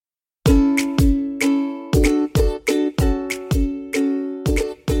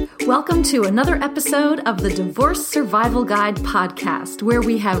Welcome to another episode of the Divorce Survival Guide podcast, where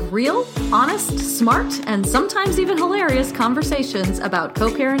we have real, honest, smart, and sometimes even hilarious conversations about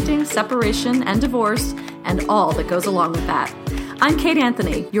co-parenting, separation, and divorce, and all that goes along with that. I'm Kate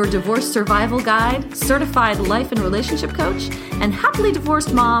Anthony, your divorce survival guide, certified life and relationship coach, and happily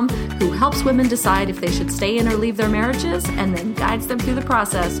divorced mom who helps women decide if they should stay in or leave their marriages and then guides them through the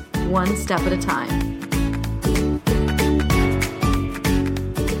process one step at a time.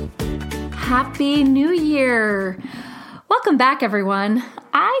 Happy New Year! Welcome back, everyone.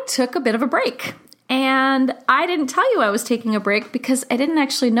 I took a bit of a break, and I didn't tell you I was taking a break because I didn't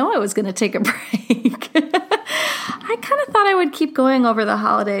actually know I was going to take a break. I kind of thought I would keep going over the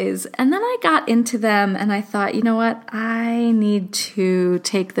holidays, and then I got into them, and I thought, you know what? I need to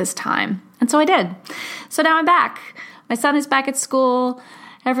take this time. And so I did. So now I'm back. My son is back at school.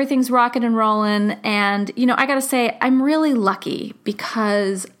 Everything's rocking and rolling, and, you know, I got to say, I'm really lucky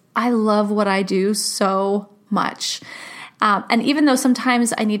because I love what I do so much. And even though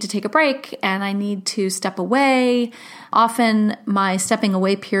sometimes I need to take a break and I need to step away, often my stepping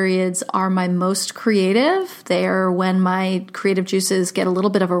away periods are my most creative. They are when my creative juices get a little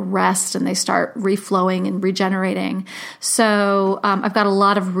bit of a rest and they start reflowing and regenerating. So I've got a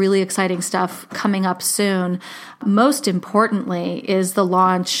lot of really exciting stuff coming up soon. Most importantly is the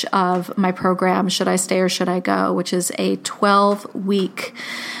launch of my program, Should I Stay or Should I Go?, which is a 12-week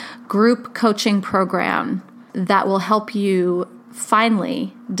group coaching program that will help you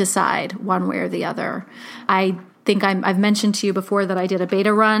finally decide one way or the other. I think I've mentioned to you before that I did a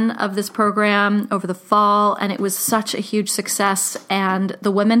beta run of this program over the fall, and it was such a huge success. And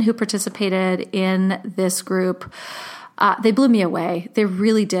the women who participated in this group, they blew me away. They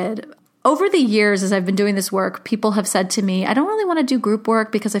really did. Over the years, as I've been doing this work, people have said to me, I don't really want to do group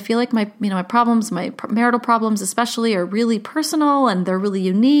work because I feel like my problems, my marital problems especially, are really personal and they're really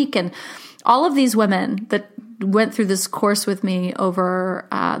unique. And all of these women that went through this course with me over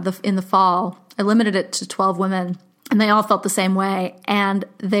in the fall, I limited it to 12 women, and they all felt the same way. And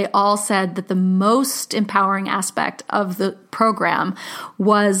they all said that the most empowering aspect of the program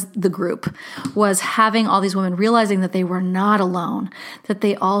was the group, was having all these women realizing that they were not alone, that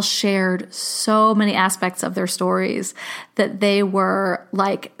they all shared so many aspects of their stories, that they were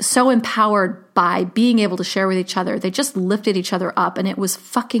like so empowered by being able to share with each other. They just lifted each other up, and it was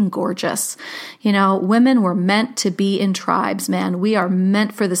fucking gorgeous. You know, women were meant to be in tribes, man. We are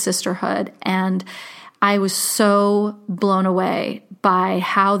meant for the sisterhood. And I was so blown away by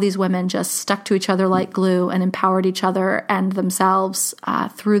how these women just stuck to each other like glue and empowered each other and themselves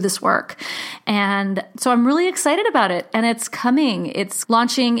through this work. And so I'm really excited about it. And it's coming. It's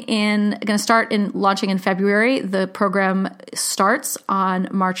launching launching in February. The program starts on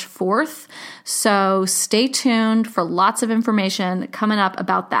March 4th. So stay tuned for lots of information coming up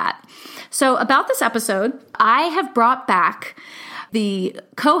about that. So about this episode, I have brought back the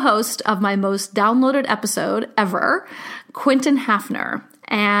co-host of my most downloaded episode ever, Quentin Hafner.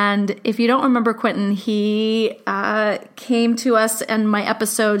 And if you don't remember Quentin, he came to us in my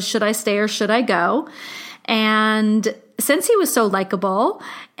episode, Should I Stay or Should I Go? And since he was so likable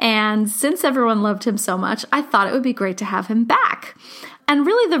and since everyone loved him so much, I thought it would be great to have him back. And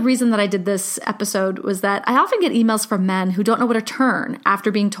really the reason that I did this episode was that I often get emails from men who don't know where to turn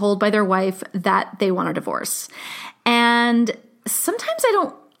after being told by their wife that they want a divorce. And sometimes I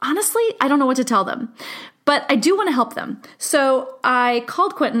don't know what to tell them, but I do want to help them. So I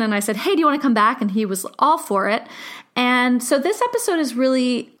called Quentin and I said, hey, do you want to come back? And he was all for it. And so this episode is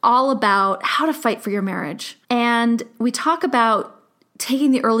really all about how to fight for your marriage. And we talk about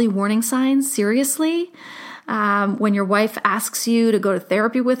taking the early warning signs seriously. When your wife asks you to go to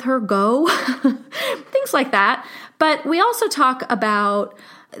therapy with her, go. Things like that. But we also talk about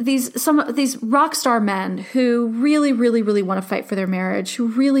some of these rock star men who really, really, really want to fight for their marriage, who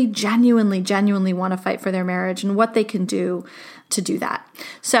really genuinely want to fight for their marriage and what they can do to do that.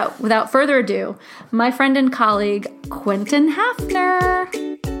 So without further ado, my friend and colleague, Quentin Hafner.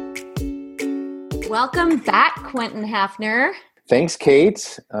 Welcome back, Quentin Hafner. Thanks,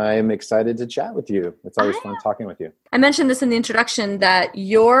 Kate. I'm excited to chat with you. It's always fun talking with you. I mentioned this in the introduction that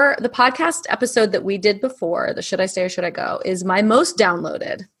the podcast episode that we did before, the Should I Stay or Should I Go, is my most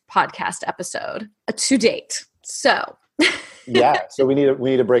downloaded podcast episode to date. So yeah, so we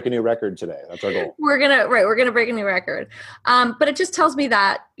need to break a new record today. That's our goal. We're gonna break a new record. But it just tells me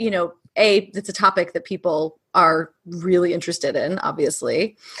that, you know, it's a topic that people are really interested in,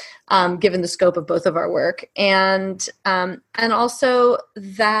 obviously, given the scope of both of our work, and also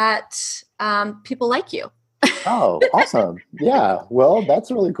that people like you. Oh, awesome. Yeah. Well,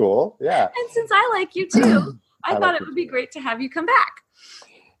 that's really cool. Yeah. And since I like you too, I thought it would be great to have you come back.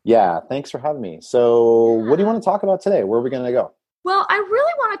 Yeah, thanks for having me. So, what do you want to talk about today? Where are we going to go? Well, I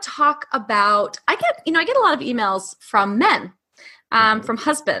really want to talk about, I get a lot of emails from men, Mhm. from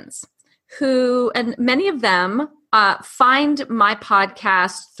husbands who, and many of them find my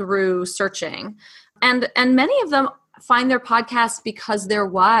podcast through searching. And many of them find their podcast because their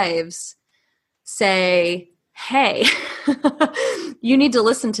wives say, hey, you need to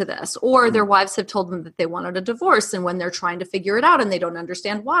listen to this. Or their wives have told them that they wanted a divorce. And when they're trying to figure it out and they don't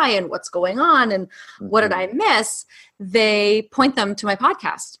understand why and what's going on and what did I miss, they point them to my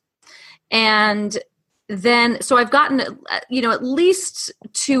podcast. And then, so I've gotten, at least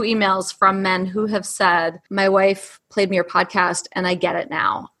 2 emails from men who have said, my wife played me your podcast and I get it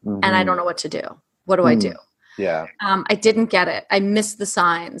now. And I don't know what to do. What do I do? Yeah. I didn't get it. I missed the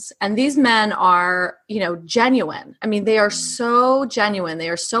signs. And these men are, genuine. I mean, they are so genuine. They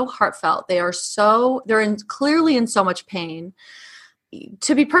are so heartfelt. Clearly in so much pain.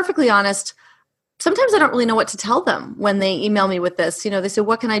 To be perfectly honest, sometimes I don't really know what to tell them when they email me with this. They say,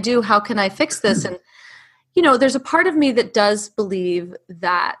 what can I do? How can I fix this? And, there's a part of me that does believe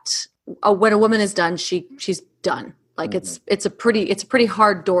that when a woman is done, she's done. Like it's a pretty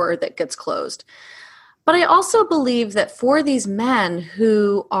hard door that gets closed. But I also believe that for these men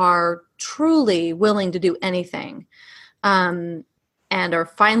who are truly willing to do anything, and are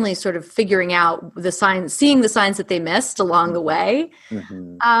finally sort of figuring out the signs, seeing the signs that they missed along the way,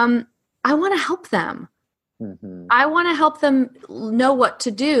 I want to help them. I want to help them know what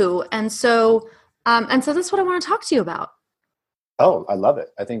to do. And so that's what I want to talk to you about. Oh, I love it.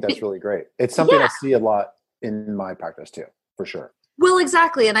 I think that's really great. It's something I see a lot in my practice too, for sure. Well,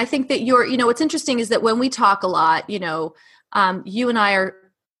 exactly. And I think that what's interesting is that when we talk a lot, you and I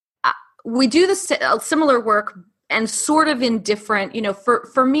we do this similar work and sort of in different,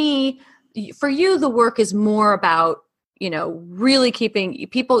 for me, for you, the work is more about, really keeping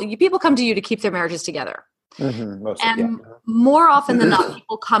people come to you to keep their marriages together. More often than not,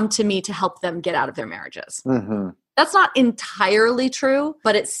 people come to me to help them get out of their marriages. That's not entirely true,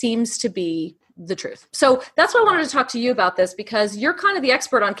 but it seems to be the truth. So that's why I wanted to talk to you about this, because you're kind of the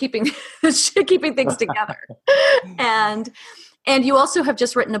expert on keeping things together. And you also have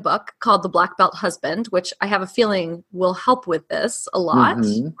just written a book called The Black Belt Husband, which I have a feeling will help with this a lot,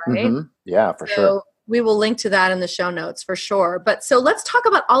 right? Yeah, for sure. We will link to that in the show notes for sure. But so let's talk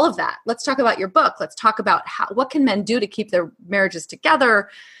about all of that. Let's talk about your book. Let's talk about what can men do to keep their marriages together.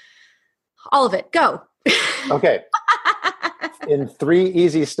 All of it. Go. Okay. In 3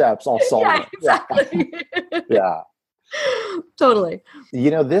 easy steps, I'll solve it. Exactly. Yeah. Totally.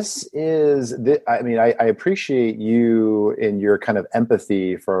 This is, I appreciate you and your kind of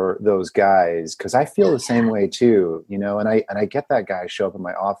empathy for those guys, because I feel the same way too, and I get that guy show up in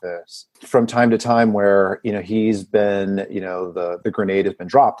my office from time to time where, he's been, the grenade has been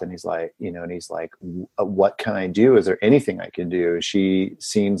dropped and he's like, what can I do? Is there anything I can do? She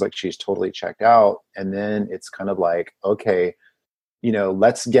seems like she's totally checked out. And then it's kind of like, okay,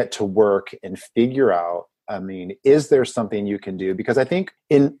 let's get to work and figure out, is there something you can do? Because I think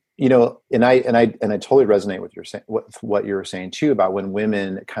and I totally resonate with what you're saying too, about when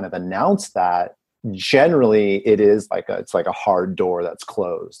women kind of announce that, generally it's like a hard door that's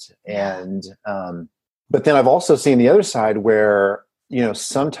closed. And, but then I've also seen the other side where,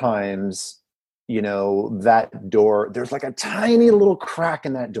 sometimes, that door, there's like a tiny little crack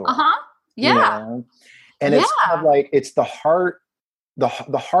in that door. Yeah. And it's kind of like, it's the heart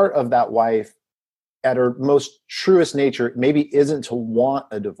of that wife at her most truest nature maybe isn't to want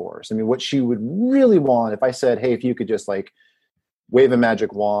a divorce. What she would really want, if I said, hey, if you could just like wave a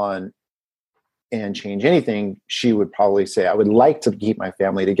magic wand and change anything, she would probably say, I would like to keep my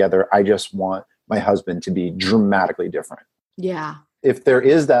family together. I just want my husband to be dramatically different. Yeah. If there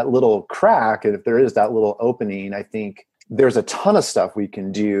is that little crack and if there is that little opening, I think there's a ton of stuff we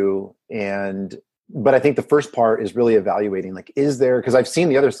can do. But I think the first part is really evaluating, like, is there, because I've seen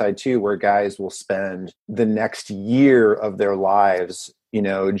the other side too, where guys will spend the next year of their lives,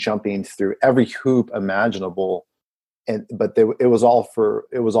 jumping through every hoop imaginable. But it was all for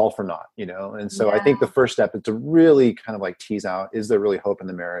naught, And so I think the first step is to really kind of like tease out, is there really hope in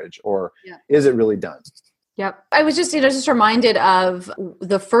the marriage, or is it really done? Yep. I was just reminded of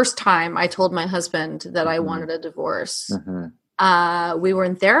the first time I told my husband that I wanted a divorce. We were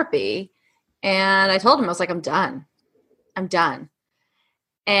in therapy. And I told him, I was like, I'm done.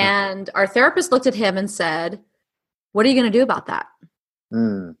 And our therapist looked at him and said, what are you going to do about that?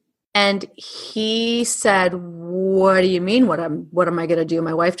 And he said, what do you mean? What am I going to do?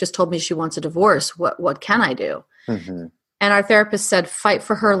 My wife just told me she wants a divorce. What can I do? And our therapist said, fight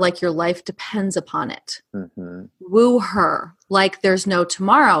for her like your life depends upon it. Woo her like there's no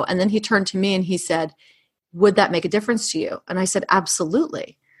tomorrow. And then he turned to me and he said, would that make a difference to you? And I said,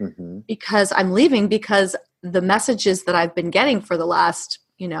 absolutely. Because I'm leaving, because the messages that I've been getting for the last,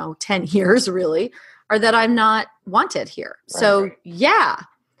 10 years really are that I'm not wanted here. Right, so right. Yeah.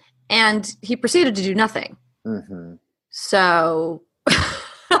 And he proceeded to do nothing. So,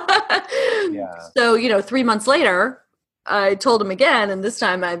 yeah. So, 3 months later, I told him again, and this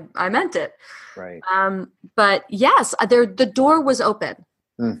time I meant it. Right. But yes, the door was open.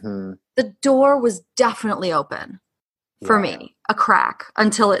 The door was definitely open for me, a crack,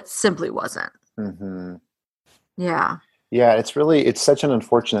 until it simply wasn't. Yeah. Yeah, it's such an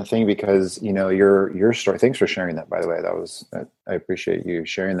unfortunate thing because, your story, thanks for sharing that, by the way. I appreciate you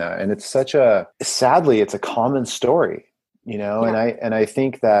sharing that. And it's sadly, it's a common story, yeah. and I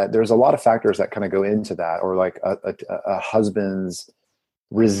think that there's a lot of factors that kind of go into that, or like a husband's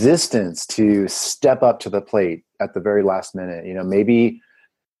resistance to step up to the plate at the very last minute.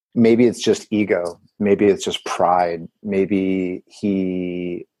 Maybe it's just ego. Maybe it's just pride. Maybe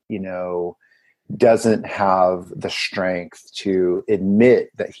he, doesn't have the strength to admit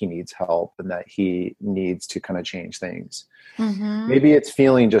that he needs help and that he needs to kind of change things. Maybe it's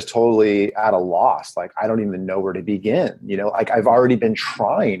feeling just totally at a loss. Like, I don't even know where to begin. Like, I've already been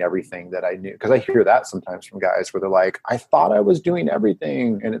trying everything that I knew. Cause I hear that sometimes from guys where they're like, I thought I was doing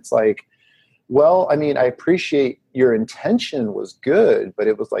everything. And it's like, well, I mean, I appreciate your intention was good, but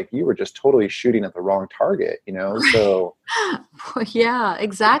it was like you were just totally shooting at the wrong target, So yeah,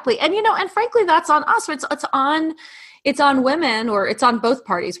 exactly. And and frankly, that's on us. It's on women, or it's on both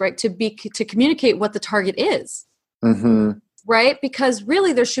parties, right? To communicate what the target is, right? Because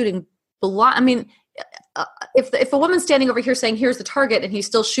really, they're shooting blind. I mean, if a woman's standing over here saying, "Here's the target," and he's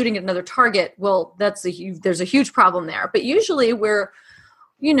still shooting at another target, well, there's a huge problem there. But usually, we're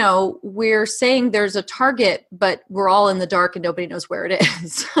saying there's a target, but we're all in the dark and nobody knows where it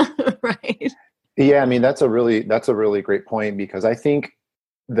is. Right. Yeah. I mean, that's a really great point, because I think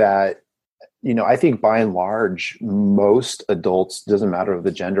that, I think by and large, most adults, doesn't matter of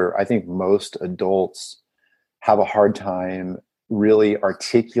the gender, I think most adults have a hard time really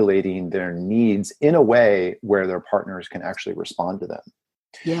articulating their needs in a way where their partners can actually respond to them.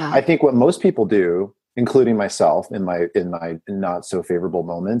 Yeah. I think what most people do, including myself in my not so favorable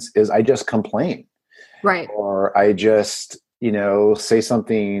moments, is I just complain. Right. Or I just, say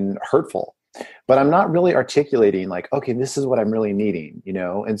something hurtful, but I'm not really articulating like, okay, this is what I'm really needing,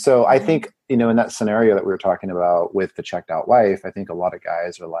 And so I think, in that scenario that we were talking about with the checked out wife, I think a lot of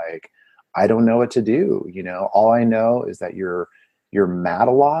guys are like, I don't know what to do. All I know is that you're mad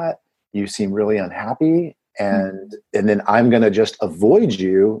a lot. You seem really unhappy. And then I'm going to just avoid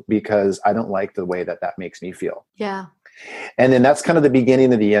you because I don't like the way that makes me feel. Yeah. And then that's kind of the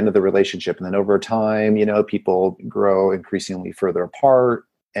beginning of the end of the relationship. And then over time, people grow increasingly further apart,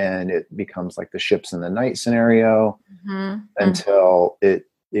 and it becomes like the ships in the night scenario until it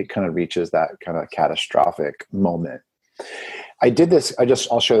kind of reaches that kind of catastrophic moment.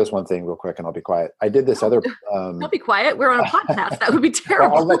 I'll share this one thing real quick and I'll be quiet. I did this other. Don't be quiet. We're on a podcast. That would be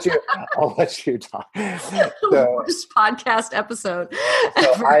terrible. I'll let you talk. The worst podcast episode.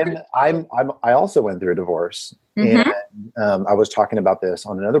 So I also went through a divorce, and I was talking about this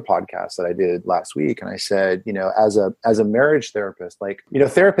on another podcast that I did last week. And I said, as a marriage therapist, like,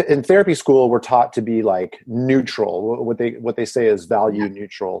 in therapy school, we're taught to be like neutral. What they say is value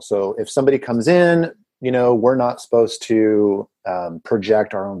neutral. So if somebody comes in, we're not supposed to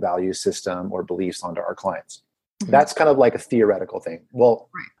project our own value system or beliefs onto our clients. That's kind of like a theoretical thing. Well,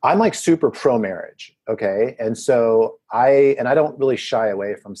 I'm like super pro marriage. Okay. And so I don't really shy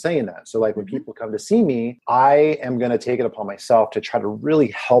away from saying that. So like when people come to see me, I am going to take it upon myself to try to really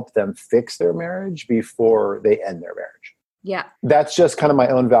help them fix their marriage before they end their marriage. Yeah. That's just kind of my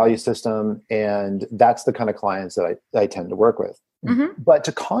own value system. And that's the kind of clients that I tend to work with. But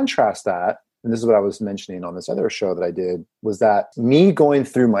to contrast that, and this is what I was mentioning on this other show that I did, was that me going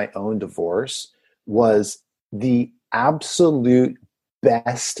through my own divorce was the absolute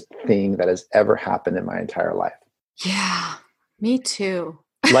best thing that has ever happened in my entire life. Yeah, me too.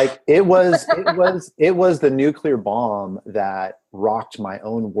 Like it was the nuclear bomb that rocked my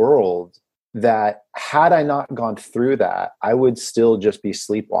own world, that had I not gone through that, I would still just be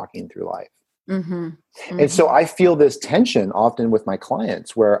sleepwalking through life. And so I feel this tension often with my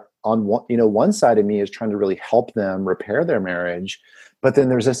clients, where on one side of me is trying to really help them repair their marriage, but then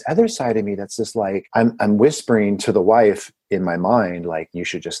there's this other side of me that's just like, I'm whispering to the wife in my mind, like, you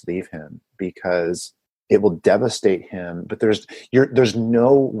should just leave him because it will devastate him. But there's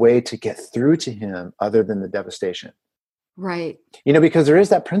no way to get through to him other than the devastation. Right. Because there is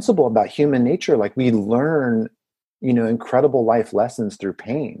that principle about human nature. Like we learn incredible life lessons through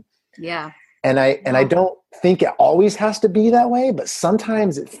pain. Yeah. And I don't think it always has to be that way, but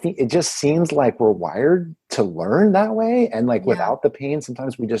sometimes it just seems like we're wired to learn that way. And like without the pain,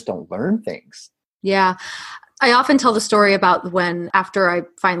 sometimes we just don't learn things. Yeah. I often tell the story about when, after I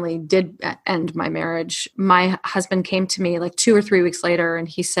finally did end my marriage, my husband came to me like 2 or 3 weeks later and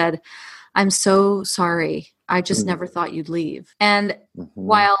he said, "I'm so sorry. I just never thought you'd leave." And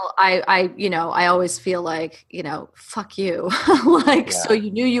while I always feel like, fuck you. So you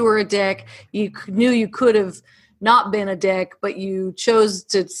knew you were a dick. You knew you could have not been a dick, but you chose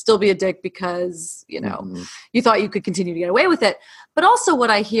to still be a dick because, you thought you could continue to get away with it. But also what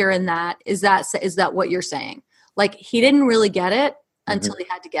I hear in that is that what you're saying? Like he didn't really get it until he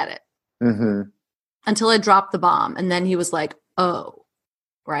had to get it. Until I dropped the bomb. And then he was like, oh,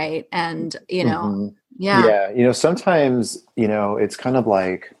 right. And, sometimes, it's kind of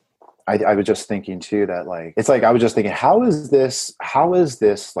like, I was just thinking too, that like, it's like, I was just thinking, how is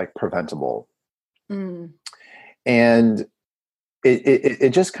this like preventable? And it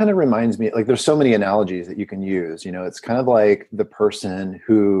just kind of reminds me, like, there's so many analogies that you can use. It's kind of like the person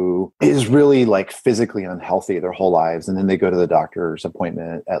who is really like physically unhealthy their whole lives. And then they go to the doctor's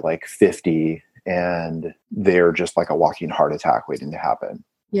appointment at like 50 and they're just like a walking heart attack waiting to happen.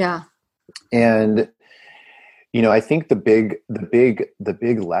 Yeah. And, I think the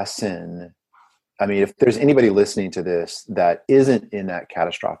big lesson, I mean, if there's anybody listening to this that isn't in that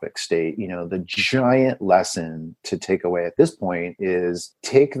catastrophic state, the giant lesson to take away at this point is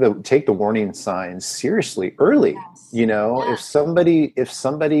take the warning signs seriously early. Yes. If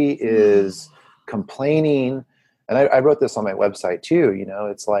somebody is complaining, and I wrote this on my website too,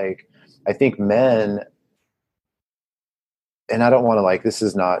 it's like, I think men, and I don't want to like, this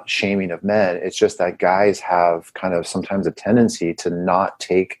is not shaming of men. It's just that guys have kind of sometimes a tendency to not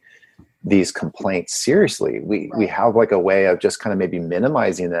take these complaints seriously. We have like a way of just kind of maybe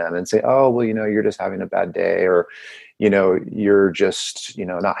minimizing them and say, oh, well, you're just having a bad day, or, you're just,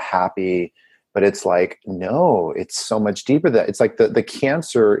 not happy. But it's like, no, it's so much deeper than that. It's like the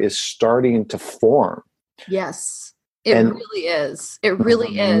cancer is starting to form. Yes, it really is. It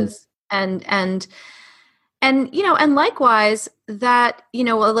really is. And likewise that, I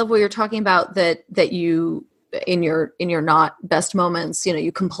love what you're talking about, that you, in your not best moments,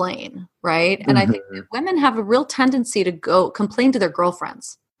 you complain, right? And I think that women have a real tendency to go complain to their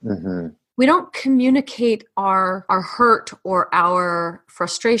girlfriends. We don't communicate our hurt or our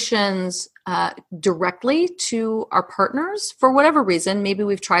frustrations directly to our partners for whatever reason. Maybe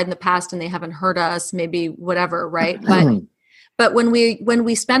we've tried in the past and they haven't heard us, maybe whatever, right? But when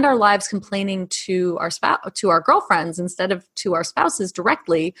we spend our lives complaining to our girlfriends instead of to our spouses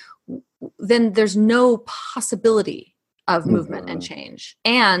directly, then there's no possibility of movement and change.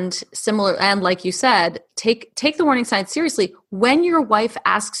 And like you said, take the warning signs seriously. When your wife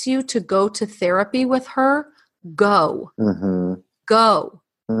asks you to go to therapy with her, go. Go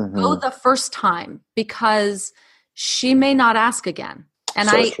the first time, because she may not ask again. And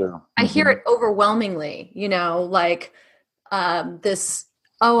I hear it overwhelmingly,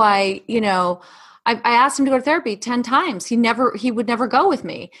 I asked him to go to therapy 10 times. He would never go with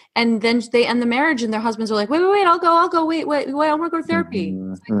me. And then they end the marriage and their husbands are like, wait, I'll go. Wait, I want to go to therapy.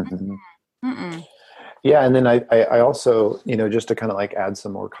 Yeah. And then I also, just to kind of like add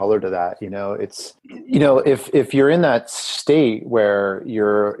some more color to that, it's, if you're in that state where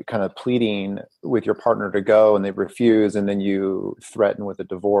you're kind of pleading with your partner to go and they refuse, and then you threaten with a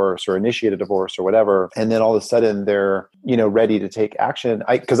divorce or initiate a divorce or whatever, and then all of a sudden they're, ready to take action.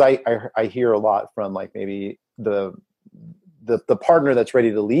 Because I hear a lot from like maybe the partner that's ready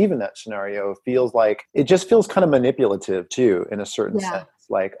to leave in that scenario feels like it just feels kind of manipulative too, in a certain sense.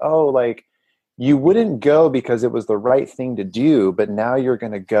 Like, oh, like, you wouldn't go because it was the right thing to do, but now you're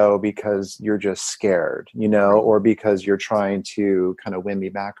going to go because you're just scared, or because you're trying to kind of win me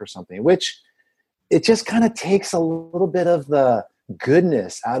back or something, which it just kind of takes a little bit of the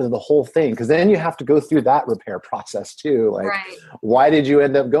goodness out of the whole thing. Because then you have to go through that repair process too. Like, why did you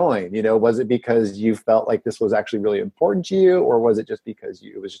end up going? Was it because you felt like this was actually really important to you? Or was it just because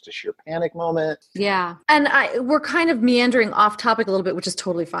it was just a sheer panic moment? Yeah. And we're kind of meandering off topic a little bit, which is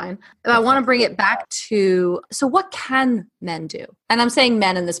totally fine. I want to bring it back to, so what can men do? And I'm saying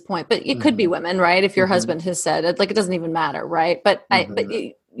men in this point, but it could be women, right? If your husband has said it, like, it doesn't even matter. Right. But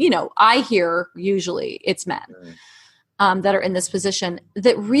I hear usually it's men that are in this position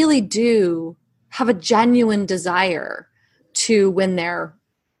that really do have a genuine desire to win their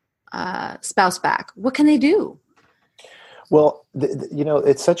spouse back. What can they do? Well,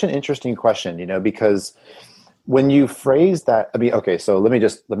 it's such an interesting question, because when you phrase that, I mean, okay, so let me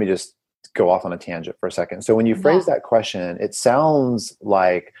just go off on a tangent for a second. So when you phrase that question, it sounds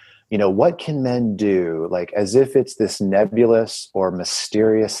like, what can men do? Like as if it's this nebulous or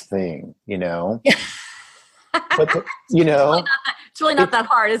mysterious thing, but it's really not that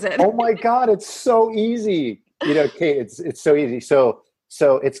hard, is it? Oh my God, it's so easy. Kate, it's so easy. So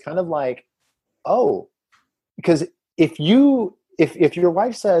it's kind of like, because if your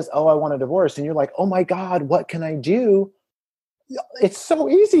wife says, "Oh, I want a divorce," and you're like, "Oh my God, what can I do?" It's so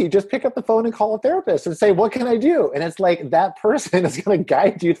easy. Just pick up the phone and call a therapist and say, "What can I do?" And it's like that person is going to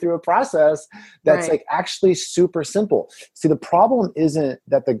guide you through a process that's like actually super simple. See, the problem isn't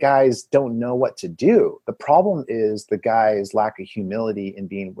that the guys don't know what to do. The problem is the guy's lack of humility in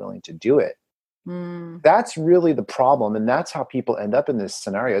being willing to do it. That's really the problem. And that's how people end up in this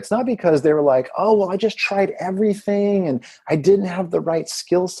scenario. It's not because they were like, "Oh, well, I just tried everything and I didn't have the right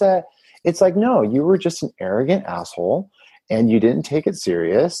skill set." It's like, no, you were just an arrogant asshole and you didn't take it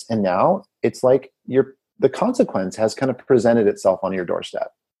serious. And now it's like the consequence has kind of presented itself on your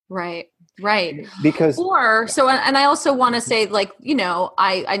doorstep. Right. Because and I also want to say, like,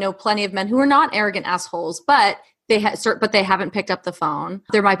 I know plenty of men who are not arrogant assholes, but they haven't picked up the phone.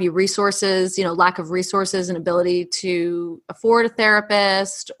 There might be resources, lack of resources and ability to afford a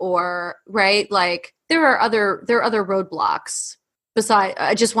therapist, or like there are other roadblocks. Besides,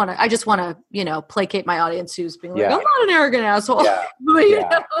 I just want to, placate my audience who's being like, "I'm not an arrogant asshole."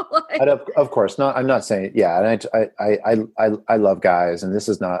 Yeah. Of course not. I'm not saying, and I love guys, and this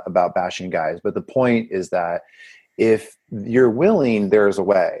is not about bashing guys, but the point is that if you're willing, there's a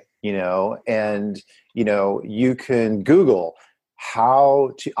way, and you can Google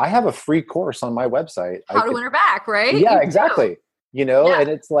I have a free course on my website. How to win her back, right? Yeah, exactly. And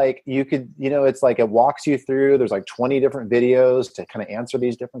it's like, you could, it's like, it walks you through, there's like 20 different videos to kind of answer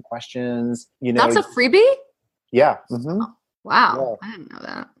these different questions, That's a freebie? Yeah. Mm-hmm. Oh, wow. Yeah. I didn't know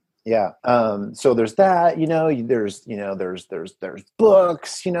that. Yeah. So there's that, there's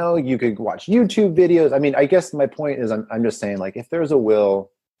books, you could watch YouTube videos. I mean, I guess my point is I'm just saying, like, if there's a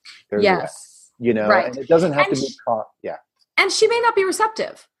will, there's a way, right. And it doesn't have to be taught. Yeah. And she may not be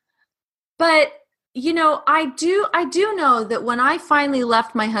receptive, but I do know that when I finally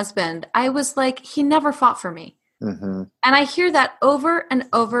left my husband, I was like, he never fought for me. Mm-hmm. And I hear that over and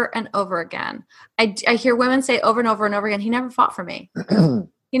over and over again. I hear women say over and over and over again, he never fought for me.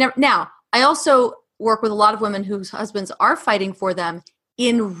 Now, I also work with a lot of women whose husbands are fighting for them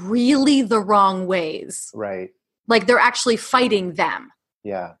in really the wrong ways. Right. Like they're actually fighting them.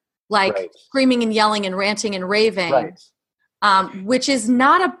 Yeah. Like screaming and yelling and ranting and raving. Right. Which is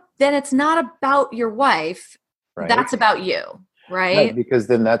then it's not about your wife. Right. That's about you. Right. Because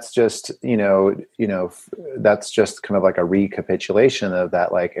then that's just, that's just kind of like a recapitulation of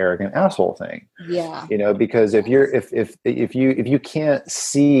that like arrogant asshole thing. Yeah. Because if you can't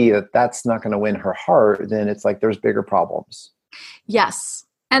see that that's not going to win her heart, then it's like there's bigger problems. Yes.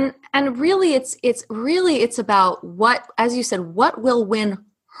 And really it's about what, as you said, what will win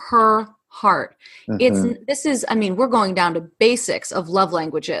her heart. Mm-hmm. We're going down to basics of love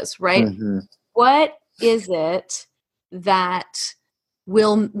languages, right? Mm-hmm. What is it that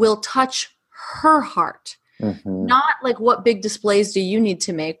will touch her heart? Mm-hmm. Not like, what big displays do you need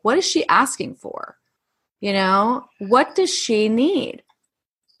to make? What is she asking for? What does she need?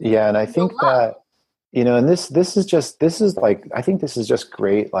 Yeah. And I think that, and this is like, I think this is just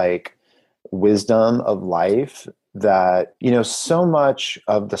great, like, wisdom of life that, so much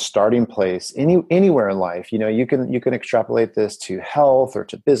of the starting place anywhere in life, you can extrapolate this to health or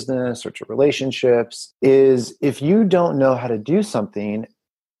to business or to relationships, is if you don't know how to do something,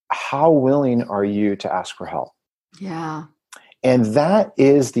 how willing are you to ask for help? Yeah. And that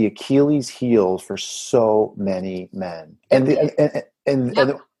is the Achilles heel for so many men. And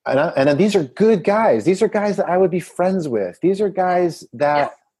these are good guys. These are guys that I would be friends with. These are guys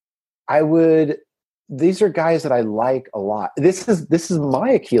that these are guys that I like a lot. This is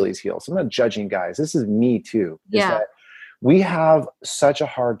my Achilles heel. So I'm not judging guys. This is me too. Yeah. That we have such a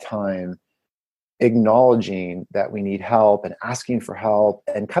hard time acknowledging that we need help and asking for help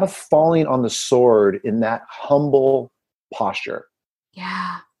and kind of falling on the sword in that humble posture.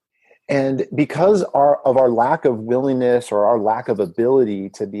 Yeah. And because of our lack of willingness or our lack of ability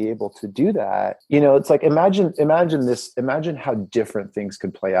to be able to do that, it's like, imagine how different things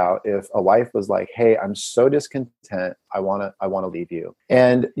could play out if a wife was like, "Hey, I'm so discontent. I want to leave you."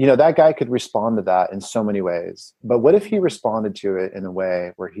 And, that guy could respond to that in so many ways. But what if he responded to it in a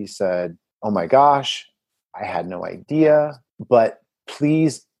way where he said, "Oh my gosh, I had no idea, but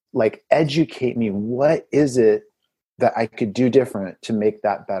please, like, educate me. What is it that I could do different to make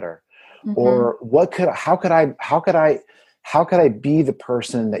that better?" Mm-hmm. Or how could I how could I be the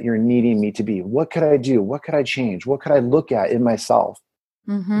person that you're needing me to be? What could I do? What could I change? What could I look at in myself?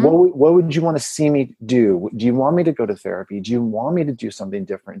 Mm-hmm. What would you want to see me do? Do you want me to go to therapy? Do you want me to do something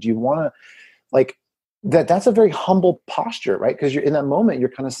different? Do you want to, like, that's a very humble posture, right? Because you're in that moment, you're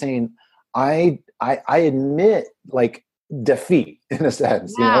kind of saying, I admit, like, defeat in a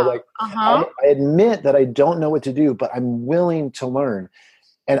sense, like I admit that I don't know what to do, but I'm willing to learn.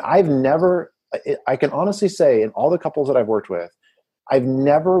 And I can honestly say, in all the couples that I've worked with, I've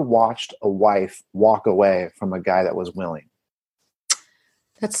never watched a wife walk away from a guy that was willing.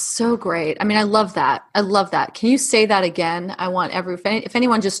 That's so great. I mean, I love that. I love that. Can you say that again? I want if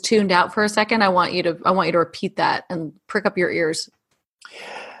anyone just tuned out for a second, I want you to repeat that and prick up your ears.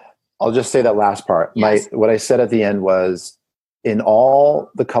 I'll just say that last part. Yes. What I said at the end was, in all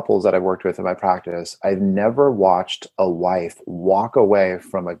the couples that I've worked with in my practice, I've never watched a wife walk away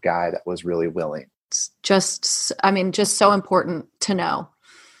from a guy that was really willing. It's just so important to know.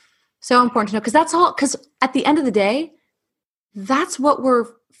 So important to know, because at the end of the day, that's what we're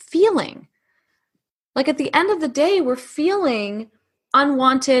feeling. Like, at the end of the day, we're feeling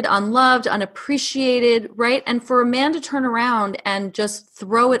unwanted, unloved, unappreciated, right? And for a man to turn around and just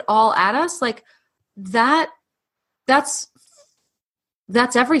throw it all at us, like that's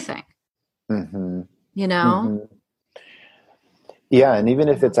everything. Mm-hmm. Mm-hmm. Yeah. And even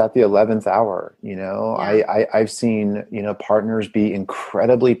if it's at the 11th hour, I've seen, partners be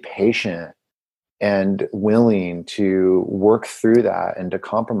incredibly patient and willing to work through that and to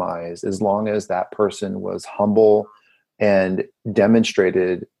compromise, as long as that person was humble and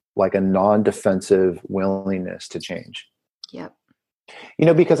demonstrated, like, a non-defensive willingness to change. Yep.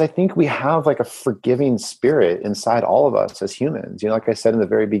 Because I think we have, like, a forgiving spirit inside all of us as humans. Like I said in the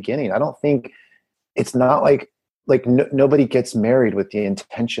very beginning, I don't think, it's not like nobody gets married with the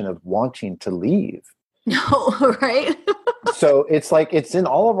intention of wanting to leave. No, right? So it's like, it's in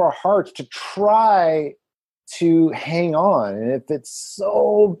all of our hearts to try to hang on. And if it's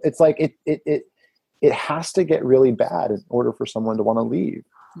like, it has to get really bad in order for someone to want to leave.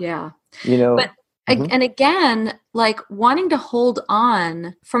 Yeah. But and again, like, wanting to hold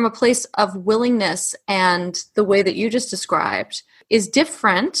on from a place of willingness and the way that you just described is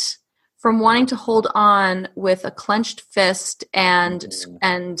different from wanting to hold on with a clenched fist and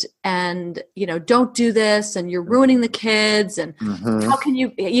don't do this, and you're ruining the kids, and how can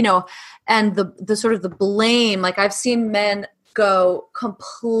you, and the sort of the blame. Like, I've seen men go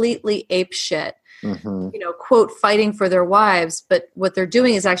completely apeshit, quote, fighting for their wives, but what they're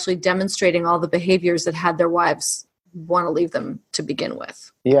doing is actually demonstrating all the behaviors that had their wives want to leave them to begin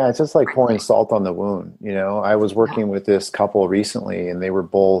with. Yeah, it's just like pouring salt on the wound. I was working with this couple recently, and they were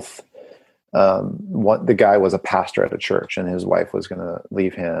both, the guy was a pastor at a church, and his wife was going to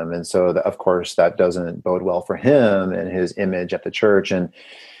leave him. And so of course that doesn't bode well for him and his image at the church.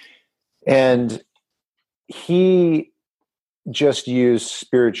 And he just used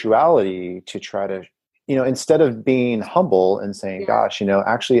spirituality to try to, instead of being humble and saying, gosh,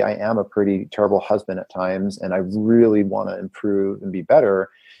 actually I am a pretty terrible husband at times, and I really want to improve and be better.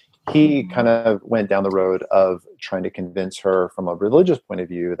 He kind of went down the road of trying to convince her from a religious point of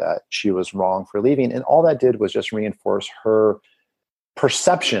view that she was wrong for leaving. And all that did was just reinforce her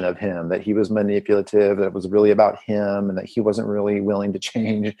perception of him, that he was manipulative, that it was really about him, and that he wasn't really willing to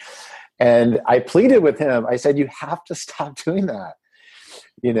change. And I pleaded with him. I said, you have to stop doing that.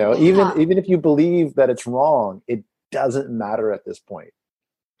 Even if you believe that it's wrong, it doesn't matter at this point.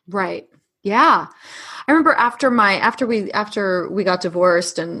 Right. Yeah. I remember after we got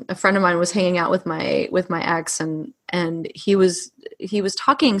divorced, and a friend of mine was hanging out with my ex, and he was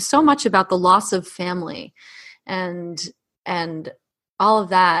talking so much about the loss of family and all of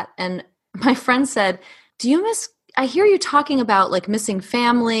that. And my friend said, I hear you talking about, like, missing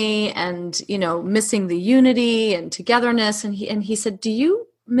family and, missing the unity and togetherness. And he said, do you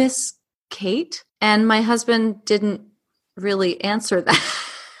miss Kate? And my husband didn't really answer that.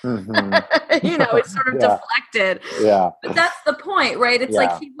 It's sort of deflected. Yeah. But that's the point, right? It's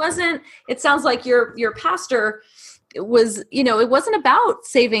like, it sounds like your pastor was, it wasn't about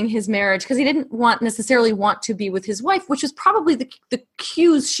saving his marriage, because he didn't necessarily want to be with his wife, which is probably the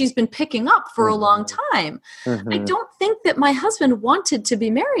cues she's been picking up for a long time. I don't think that my husband wanted to be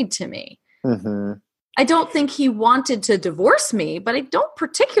married to me. I don't think he wanted to divorce me, but I don't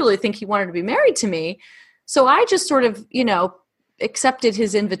particularly think he wanted to be married to me. So I just sort of, accepted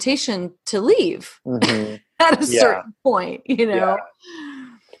his invitation to leave at a certain point, Yeah.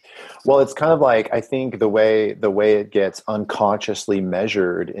 Well, it's kind of like, I think the way it gets unconsciously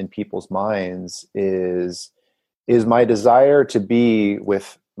measured in people's minds is my desire to be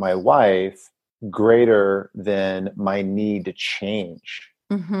with my wife greater than my need to change.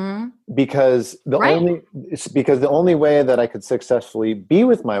 Mm-hmm. Because the only way that I could successfully be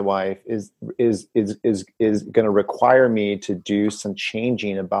with my wife is going to require me to do some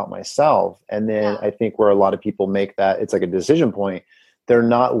changing about myself. And then I think where a lot of people make that, it's like a decision point, they're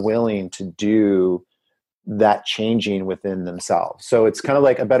not willing to do that changing within themselves. So it's kind of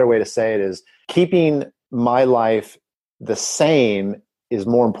like, a better way to say it is, keeping my life the same is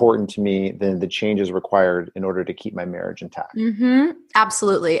more important to me than the changes required in order to keep my marriage intact. Mm-hmm.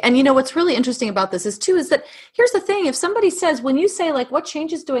 Absolutely. And what's really interesting about this is that here's the thing. If somebody says, when you say like, what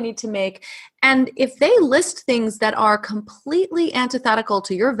changes do I need to make? And if they list things that are completely antithetical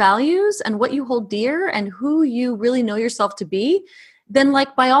to your values and what you hold dear and who you really know yourself to be, then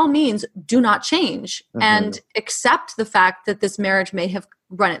like, by all means, do not change and accept the fact that this marriage may have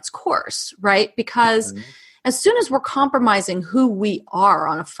run its course, right? Because as soon as we're compromising who we are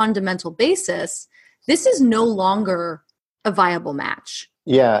on a fundamental basis, this is no longer a viable match.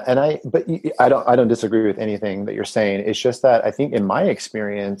 Yeah, and I don't disagree with anything that you're saying. It's just that I think in my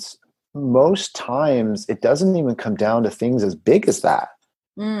experience, most times it doesn't even come down to things as big as that.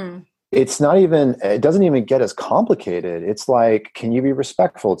 It doesn't even get as complicated. It's like, can you be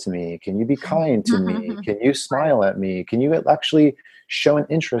respectful to me? Can you be kind to me? Can you smile at me? Can you actually show an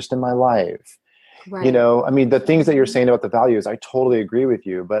interest in my life? Right. The things that you're saying about the values, I totally agree with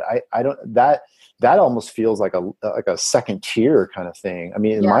you, but I don't, that almost feels like a second tier kind of thing.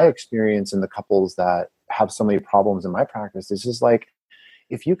 In my experience in the couples that have so many problems in my practice, it's just like,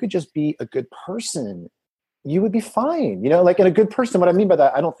 if you could just be a good person, you would be fine. Like, in a good person, what I mean by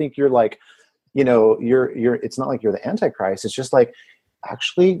that, I don't think you're like, it's not like you're the Antichrist. It's just like,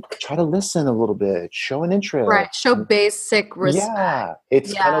 actually try to listen a little bit, show an interest. Right. Show basic respect. Yeah.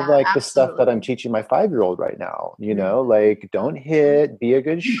 It's kind of like the stuff that I'm teaching my 5-year-old right now, like, don't hit, be a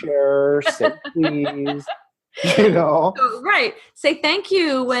good sharer, say please, Right. Say thank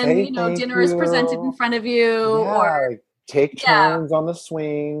you when, dinner is presented in front of you. Yeah, or take turns on the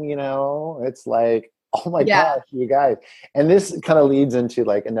swing, it's like, oh my gosh, you guys. And this kind of leads into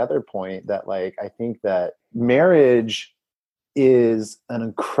like another point that, like, I think that marriage is an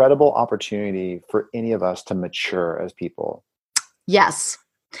incredible opportunity for any of us to mature as people. Yes.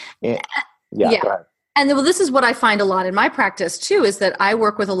 Go ahead. And this is what I find a lot in my practice too, is that I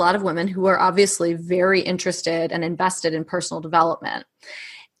work with a lot of women who are obviously very interested and invested in personal development.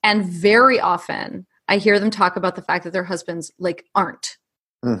 And very often I hear them talk about the fact that their husbands like aren't.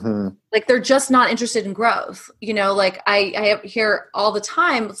 Like, they're just not interested in growth. Like I hear all the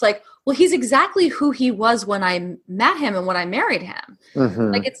time, it's like, well, he's exactly who he was when I met him and when I married him.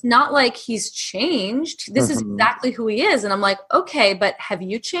 Like, it's not like he's changed. This is exactly who he is. And I'm like, okay, but have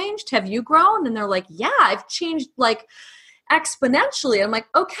you changed? Have you grown? And they're like, yeah, I've changed like exponentially. I'm like,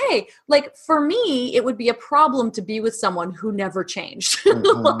 okay, like for me, it would be a problem to be with someone who never changed.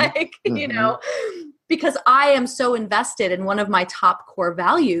 Because I am so invested, and one of my top core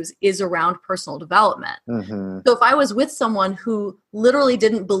values is around personal development. So if I was with someone who literally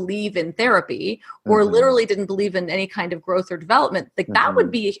didn't believe in therapy or literally didn't believe in any kind of growth or development, like that would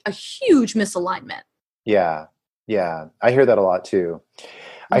be a huge misalignment. Yeah. Yeah. I hear that a lot too.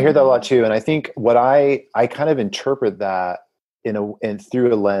 And I think what I kind of interpret that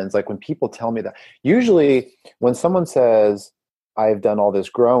through a lens, like when people tell me that, usually when someone says, I've done all this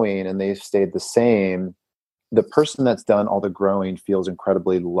growing and they've stayed the same, the person that's done all the growing feels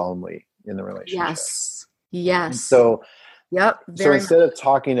incredibly lonely in the relationship. Yes. So, so instead of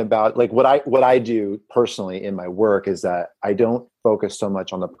talking about like what I do personally in my work is that I don't focus so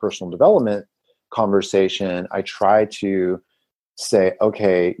much on the personal development conversation. I try to say,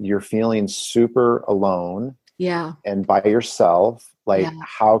 okay, you're feeling super alone. Yeah. And by yourself, like,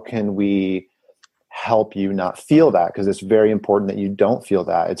 how can we help you not feel that? Because it's very important that you don't feel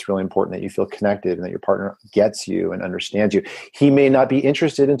that. It's really important that you feel connected and that your partner gets you and understands you. He may not be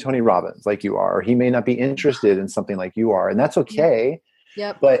interested in Tony Robbins like you are, or he may not be interested in something like you are. And that's okay.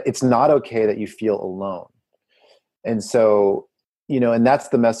 But it's not okay that you feel alone. And so, and that's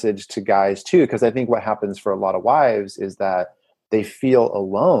the message to guys too, because I think what happens for a lot of wives is that they feel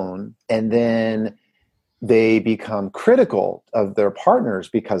alone and then they become critical of their partners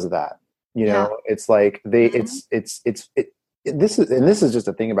because of that. It's like this is just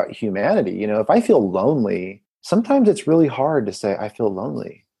a thing about humanity. If I feel lonely, sometimes it's really hard to say I feel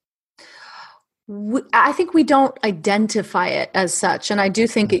lonely. I think we don't identify it as such. And I do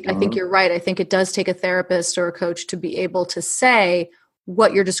think, I think you're right. I think it does take a therapist or a coach to be able to say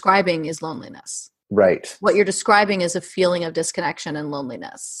what you're describing is loneliness. Right. What you're describing is a feeling of disconnection and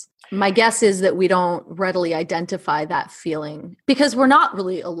loneliness. My guess is that we don't readily identify that feeling because we're not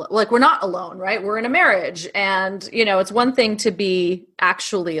really we're not alone, right? We're in a marriage, and it's one thing to be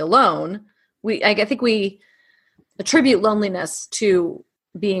actually alone. I think we attribute loneliness to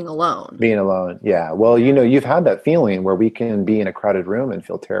being alone. Being alone. Yeah. Well, you've had that feeling where we can be in a crowded room and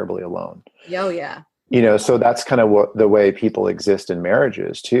feel terribly alone. Oh, yeah. So that's kind of the way people exist in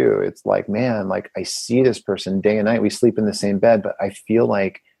marriages too. It's like, man, like I see this person day and night. We sleep in the same bed, but I feel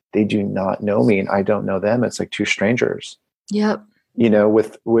like they do not know me and I don't know them. It's like two strangers. Yep.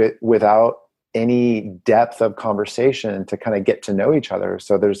 Without any depth of conversation to kind of get to know each other.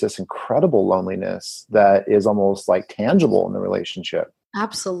 So there's this incredible loneliness that is almost like tangible in the relationship.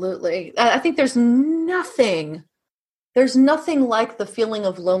 Absolutely. I think there's nothing like the feeling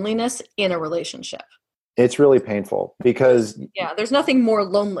of loneliness in a relationship. It's really painful because there's nothing more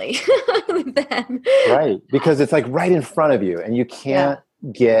lonely than right. Because it's like right in front of you and you can't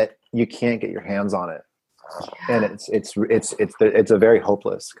get your hands on it. Yeah. And it's a very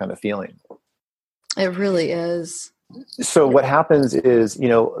hopeless kind of feeling. It really is. So what happens is,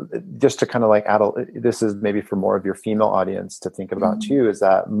 just to kind of like this is maybe for more of your female audience to think about too, is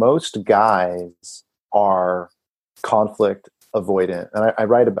that most guys are conflict avoidant. And I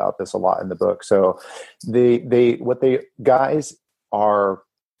write about this a lot in the book. So guys are,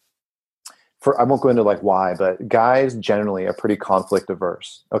 I won't go into like why, but guys generally are pretty conflict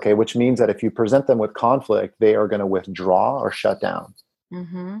averse. Okay. Which means that if you present them with conflict, they are going to withdraw or shut down.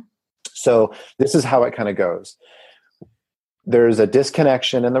 Mm-hmm. So this is how it kind of goes. There's a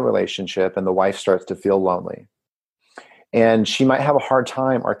disconnection in the relationship and the wife starts to feel lonely. And she might have a hard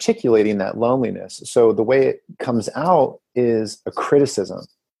time articulating that loneliness. So the way it comes out is a criticism.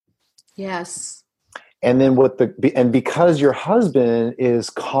 Yes. And then because your husband is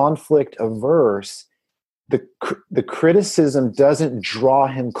conflict averse, the criticism doesn't draw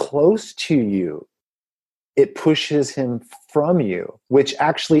him close to you. It pushes him from you, which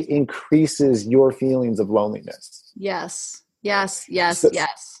actually increases your feelings of loneliness. Yes. Yes.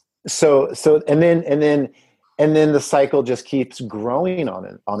 So and then the cycle just keeps growing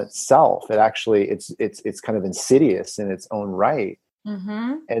on itself. It actually it's kind of insidious in its own right.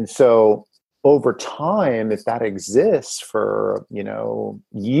 Mm-hmm. And so over time, if that exists for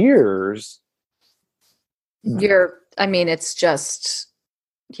years, it's just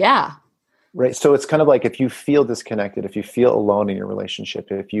right. So it's kind of like if you feel disconnected, if you feel alone in your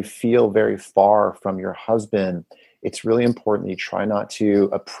relationship, if you feel very far from your husband, it's really important that you try not to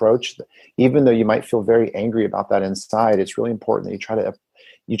approach, even though you might feel very angry about that inside. It's really important that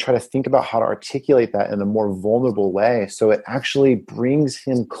you try to think about how to articulate that in a more vulnerable way, so it actually brings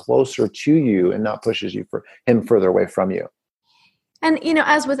him closer to you and not pushes him further away from you. And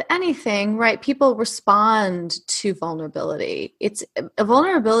as with anything, right? People respond to vulnerability. A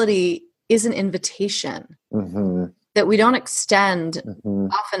vulnerability is an invitation. Mm-hmm. That we don't extend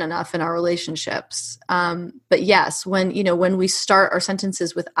often enough in our relationships. But yes, when we start our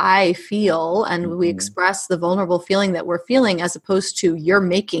sentences with "I feel" and we express the vulnerable feeling that we're feeling, as opposed to "you're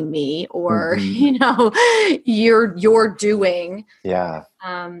making me" or you're doing. Yeah.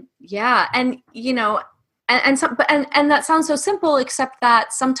 And that sounds so simple, except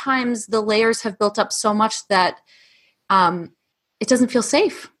that sometimes the layers have built up so much that it doesn't feel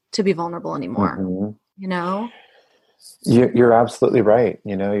safe to be vulnerable anymore. Mm-hmm. You're absolutely right.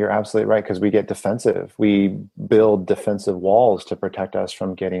 You're absolutely right, because we get defensive. We build defensive walls to protect us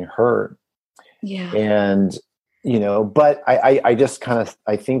from getting hurt. Yeah. And, but I just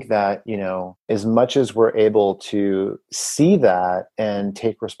I think that, as much as we're able to see that and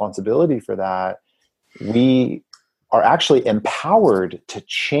take responsibility for that, we are actually empowered to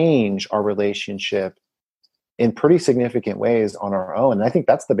change our relationship in pretty significant ways on our own. And I think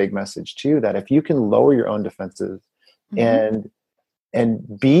that's the big message too, that if you can lower your own defenses and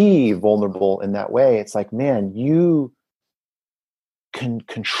be vulnerable in that way, it's like, man, you can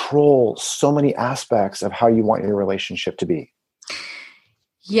control so many aspects of how you want your relationship to be.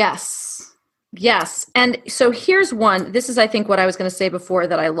 Yes. And so here's one. This is, I think, what I was going to say before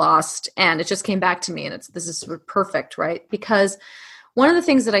that I lost, and it just came back to me, and this is sort of perfect, right? Because one of the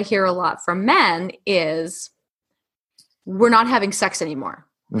things that I hear a lot from men is we're not having sex anymore.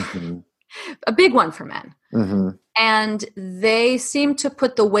 Mm-hmm. A big one for men. Mm-hmm. And they seem to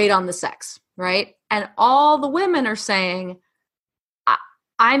put the weight on the sex, right? And all the women are saying,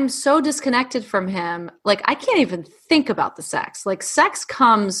 I'm so disconnected from him. Like, I can't even think about the sex. Like, sex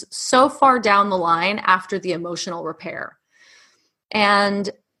comes so far down the line after the emotional repair. And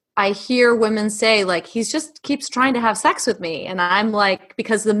I hear women say, like, he's just keeps trying to have sex with me. And I'm like,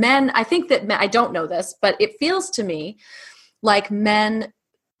 because the men, I think that men, I don't know this, but it feels to me like men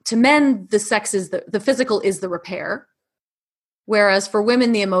to men, the sex is the physical is the repair. Whereas for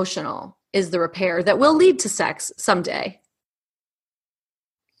women, the emotional is the repair that will lead to sex someday.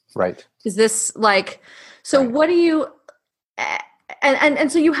 Right. Is this like, so right. What do you,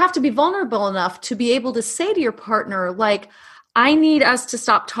 and so you have to be vulnerable enough to be able to say to your partner, like, I need us to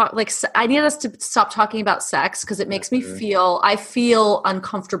stop talking about sex because it makes me I feel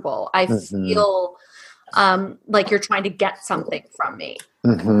uncomfortable. I feel like you're trying to get something from me.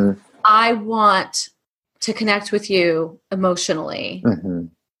 I want to connect with you emotionally.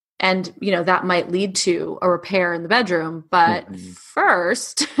 And, that might lead to a repair in the bedroom, but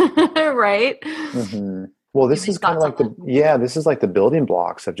first, right? Well, this is kind of like this is like the building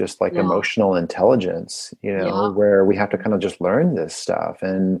blocks of just like emotional intelligence, where we have to kind of just learn this stuff.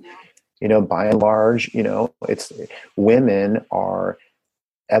 And, by and large, it's women are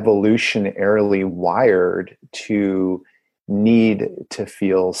evolutionarily wired to need to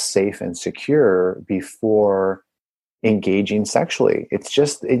feel safe and secure before engaging sexually. It's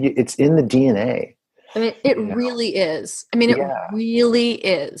just, it's in the DNA. I mean, it really is. I mean, it really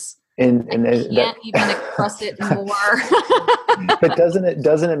is. And I can't even express it more. But doesn't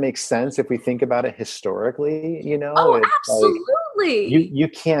it make sense if we think about it historically? Oh, it's absolutely. Like you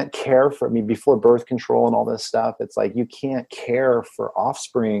can't care for, before birth control and all this stuff. It's like you can't care for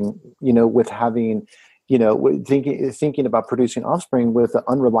offspring, with having, thinking about producing offspring with an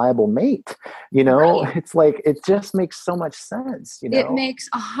unreliable mate. Right. It's like it just makes so much sense. It makes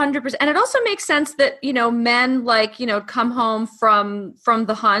 100%, and it also makes sense that men come home from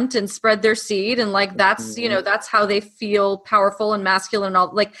the hunt and spread their seed, and that's that's how they feel powerful and masculine and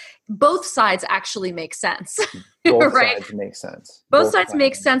all. Like both sides actually make sense. Both right? sides make sense. Both sides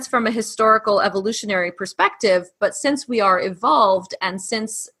make sense from a historical evolutionary perspective, but since we are evolved, and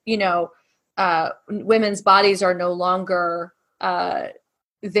since women's bodies are no longer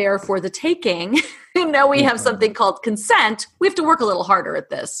there for the taking. Now we have something called consent. We have to work a little harder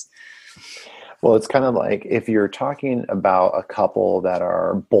at this. Well, it's kind of like if you're talking about a couple that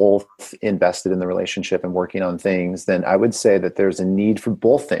are both invested in the relationship and working on things, then I would say that there's a need for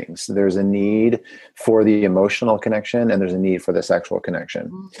both things. There's a need for the emotional connection and there's a need for the sexual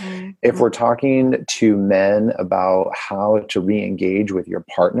connection. If we're talking to men about how to re-engage with your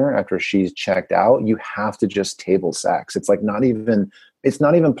partner after she's checked out, you have to just table sex. It's like it's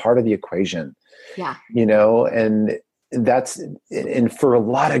not even part of the equation. Yeah. And for a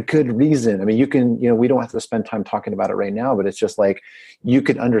lot of good reason. I mean, you can, we don't have to spend time talking about it right now, but it's just like, you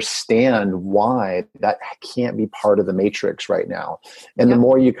can understand why that can't be part of the matrix right now. And the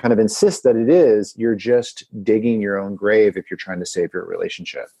more you kind of insist that it is, you're just digging your own grave if you're trying to save your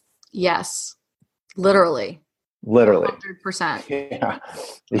relationship. Yes. Literally. 100%. Yeah.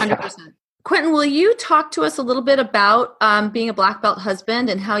 100%. Quentin, will you talk to us a little bit about being a black belt husband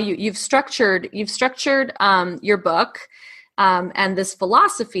and how you've structured your book and this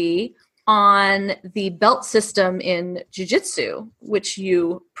philosophy on the belt system in jiu-jitsu, which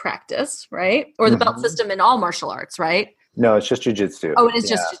you practice, right? Or the belt system in all martial arts, right? No, it's just jiu-jitsu. Oh, it is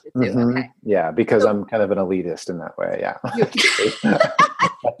just jiu-jitsu. Okay. Yeah, because I'm kind of an elitist in that way. Yeah.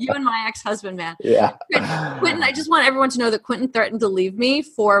 You and my ex-husband, man. Yeah. Quentin, I just want everyone to know that Quentin threatened to leave me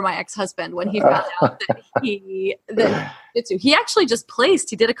for my ex-husband when he found out that he actually just placed.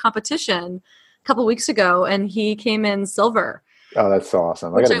 He did a competition a couple weeks ago and he came in silver. Oh, that's so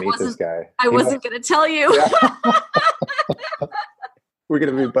awesome. I got to meet this guy. I wasn't going to tell you. Yeah. We're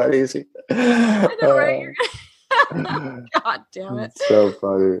going to be buddies. I know, right? God damn it. So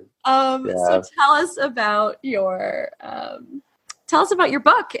funny. So tell us about your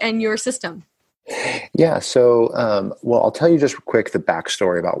book and your system. Yeah. So, I'll tell you just quick the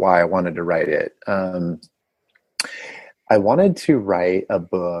backstory about why I wanted to write it. I wanted to write a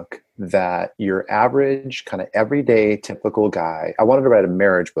book that your average kind of everyday typical guy, I wanted to write a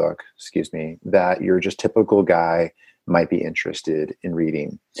marriage book, that your just typical guy might be interested in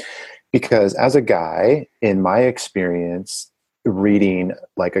reading. Because as a guy, in my experience, reading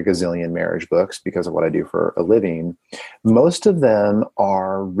like a gazillion marriage books because of what I do for a living, most of them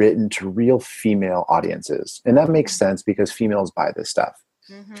are written to real female audiences. And that makes sense because females buy this stuff.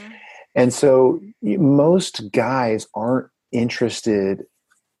 And so most guys aren't interested.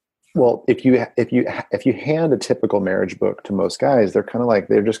 Well, if you hand a typical marriage book to most guys, they're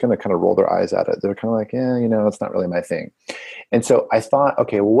just going to kind of roll their eyes at it. They're kind of like, it's not really my thing. And so I thought,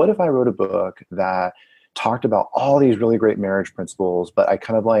 okay, well, what if I wrote a book that talked about all these really great marriage principles, but I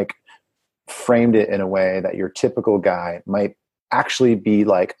kind of like framed it in a way that your typical guy might actually be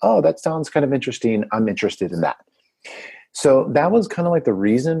like, oh, that sounds kind of interesting. I'm interested in that. So that was kind of like the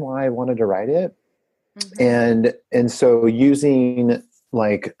reason why I wanted to write it. And so using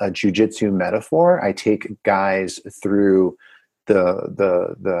like a jujitsu metaphor, I take guys through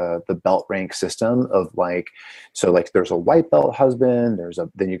the belt rank system of like, so like there's a white belt husband,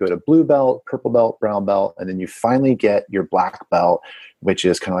 then you go to blue belt, purple belt, brown belt, and then you finally get your black belt, which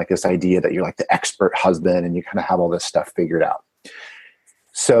is kind of like this idea that you're like the expert husband and you kind of have all this stuff figured out.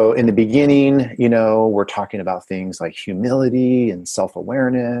 So in the beginning, we're talking about things like humility and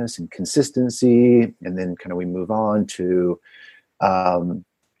self-awareness and consistency. And then kind of we move on to,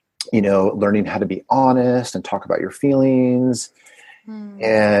 learning how to be honest and talk about your feelings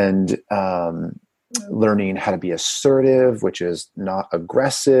and learning how to be assertive, which is not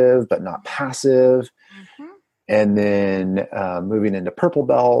aggressive, but not passive. And then moving into purple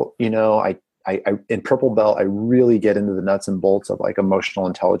belt, I in purple belt, I really get into the nuts and bolts of like emotional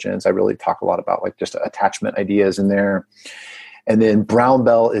intelligence. I really talk a lot about like just attachment ideas in there. And then brown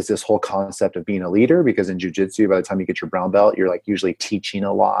belt is this whole concept of being a leader, because in jiu-jitsu, by the time you get your brown belt, you're like usually teaching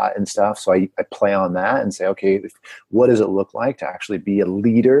a lot and stuff. So I play on that and say, okay, what does it look like to actually be a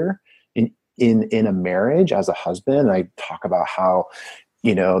leader in a marriage as a husband? And I talk about how,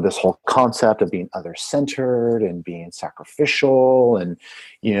 this whole concept of being other-centered and being sacrificial and,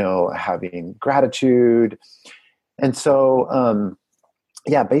 having gratitude. And so,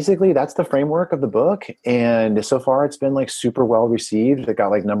 basically that's the framework of the book. And so far it's been like super well received. It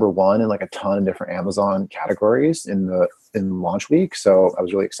got like #1 in like a ton of different Amazon categories in launch week. So I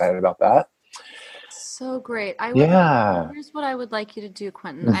was really excited about that. So great. Here's what I would like you to do,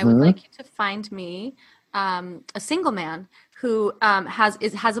 Quentin. I would like you to find me a single man who has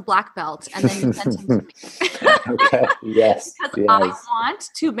a black belt, and then you send him to me. Okay. Yes. Because I want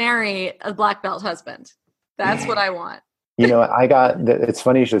to marry a black belt husband. That's what I want. It's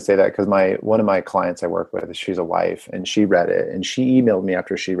funny you should say that, because one of my clients I work with, she's a wife, and she read it, and she emailed me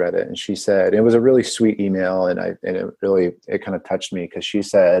after she read it, and she said, it was a really sweet email, and it kind of touched me, because she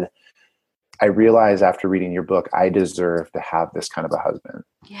said, I realized after reading your book, I deserve to have this kind of a husband.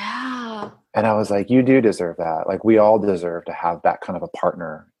 Yeah. And I was like, you do deserve that. Like, we all deserve to have that kind of a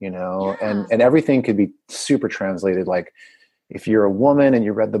partner, Yeah. and everything could be super translated. Like, if you're a woman and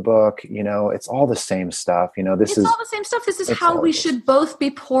you read the book, it's all the same stuff. It's all the same stuff. This is how we should both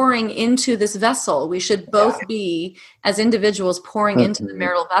be pouring into this vessel. We should both be, as individuals, pouring into the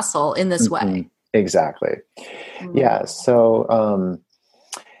marital vessel in this way. Exactly. Yeah. So,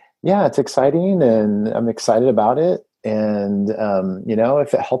 it's exciting, and I'm excited about it. And,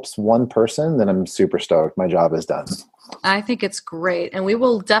 if it helps one person, then I'm super stoked. My job is done. I think it's great. And we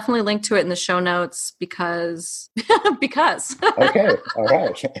will definitely link to it in the show notes because. Okay. All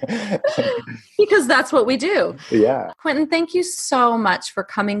right. Because that's what we do. Yeah. Quentin, thank you so much for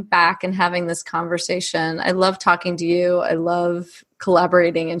coming back and having this conversation. I love talking to you. I love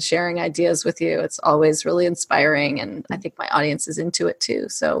collaborating and sharing ideas with you. It's always really inspiring. And I think my audience is into it too.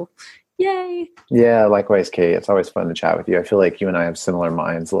 So yay. Yeah, likewise, Kate. It's always fun to chat with you. I feel like you and I have similar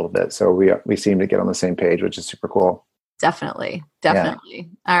minds a little bit. So we seem to get on the same page, which is super cool. Definitely. Yeah.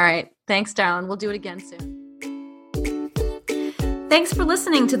 All right. Thanks, darling. We'll do it again soon. Thanks for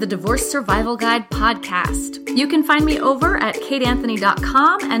listening to the Divorce Survival Guide podcast. You can find me over at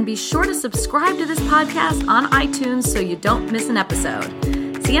kateanthony.com, and be sure to subscribe to this podcast on iTunes so you don't miss an episode.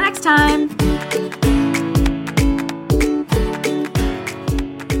 See you next time.